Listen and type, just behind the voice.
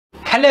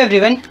Hello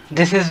everyone,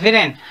 this is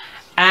Viren,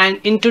 and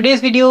in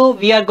today's video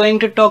we are going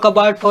to talk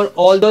about for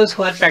all those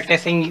who are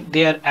practicing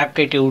their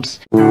aptitudes.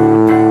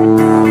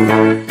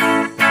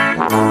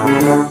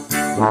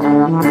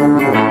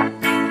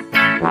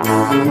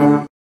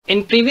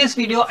 In previous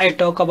video I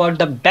talked about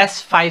the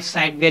best 5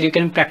 sites where you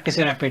can practice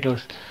your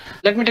aptitudes.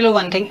 Let me tell you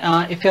one thing,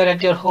 if you're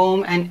at your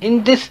home and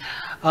in this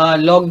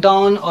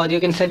lockdown, or you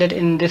can say that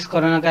in this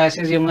corona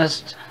crisis, you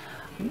must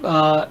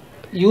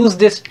use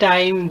this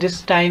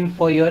time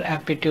for your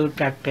aptitude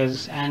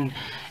practice. And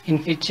in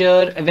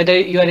future, whether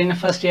you are in a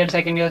first year,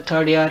 second year,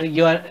 third year,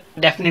 you are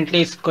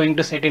definitely going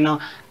to set in a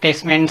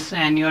placements,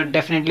 and you are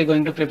definitely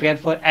going to prepare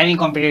for any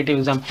competitive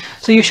exam.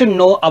 So you should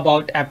know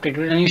about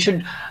aptitude and you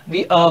should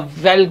be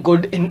well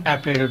good in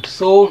aptitude.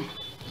 So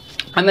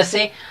I must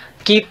say,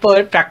 keep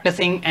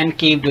practicing and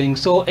keep doing.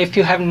 So if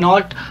you have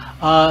not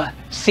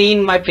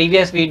seen my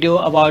previous video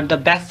about the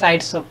best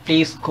sites, so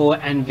please go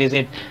and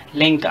visit,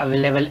 link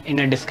available in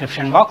the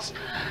description box.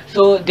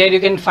 So there you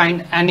can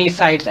find any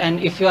sites, and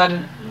if you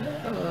are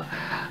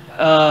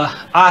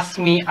ask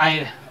me,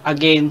 I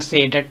again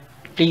say that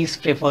please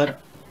prefer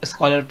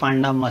Scholar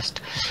Panda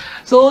must.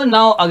 So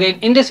now again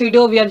in this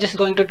video we are just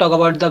going to talk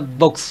about the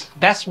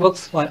best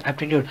books for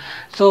aptitude.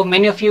 So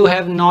many of you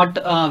have not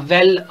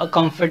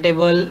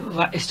comfortable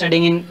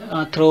studying in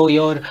through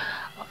your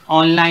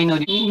online, or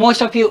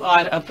most of you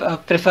are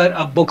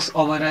prefer books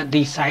over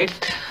these sites.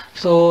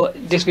 So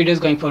this video is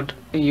going for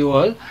you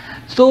all.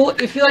 So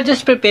if you are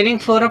just preparing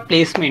for a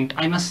placement,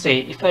 I must say,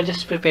 if you are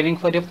just preparing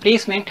for your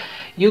placement,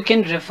 you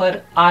can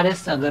refer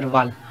R.S.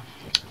 Agarwal.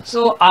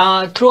 So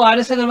through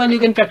R.S. Agarwal you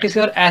can practice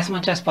your as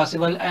much as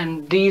possible,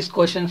 and these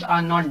questions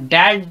are not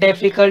that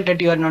difficult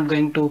that you are not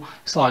going to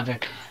solve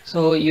it.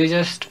 So you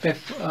just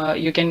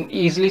you can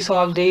easily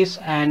solve these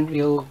and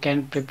you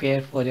can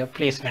prepare for your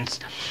placements.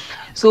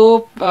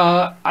 So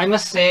I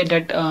must say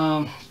that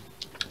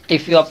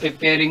if you are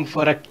preparing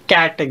for a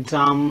CAT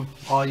exam,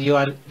 or you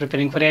are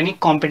preparing for any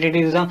competitive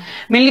exam,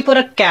 mainly for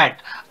a CAT,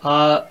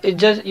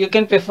 you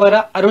can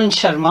prefer Arun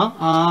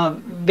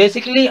Sharma.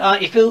 Basically,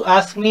 if you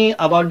ask me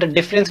about the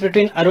difference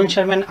between Arun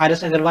Sharma and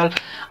R.S. Agarwal,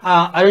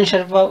 Arun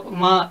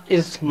Sharma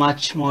is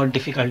much more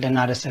difficult than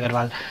R.S.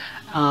 Agarwal.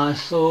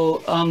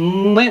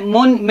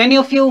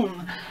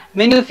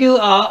 Many of you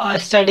are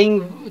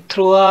studying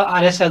through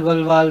R.S.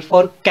 Agarwal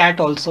for CAT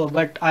also,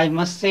 but I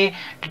must say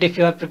that if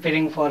you are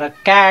preparing for a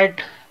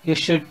CAT, you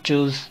should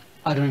choose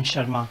Arun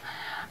Sharma.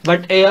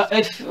 But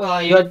if you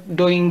are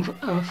doing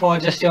for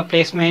just your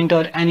placement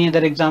or any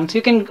other exams,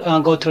 you can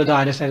go through the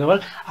R.S.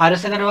 Agarwal.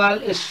 R.S.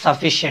 Agarwal is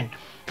sufficient.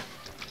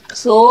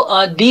 So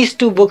these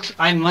two books,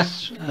 I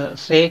must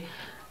say,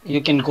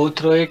 you can go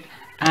through it.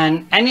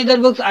 And any other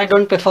books I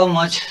don't prefer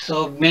much,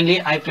 so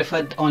mainly I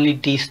prefer only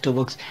these two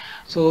books.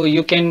 So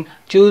you can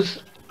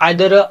choose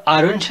either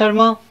Arun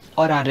Sharma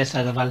or R.S.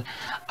 Agarwal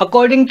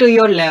according to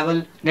your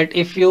level. That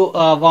if you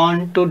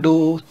want to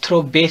do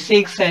through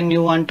basics and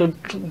you want to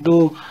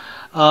do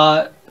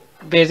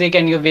basic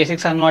and your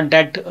basics are not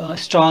that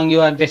strong,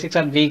 your basics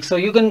are weak, so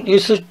you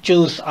should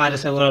choose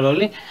R.S. Agarwal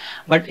only.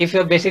 But if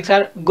your basics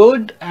are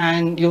good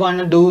and you want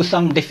to do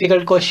some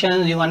difficult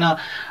questions, you want to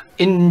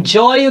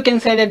enjoy, you can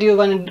say that you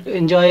want to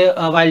enjoy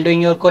while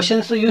doing your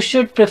questions, so you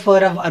should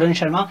prefer Arun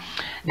Sharma.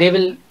 They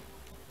will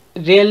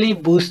really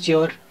boost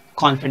your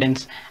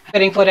confidence.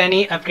 Preparing for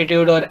any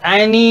aptitude or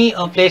any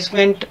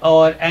placement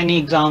or any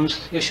exams,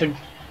 you should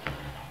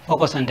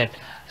focus on that.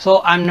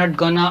 So I'm not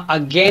gonna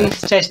again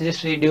stretch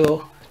this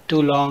video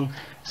too long,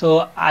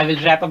 so I will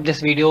wrap up this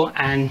video,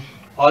 and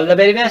all the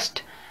very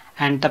best,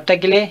 and tab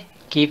tak ke liye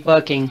keep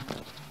working.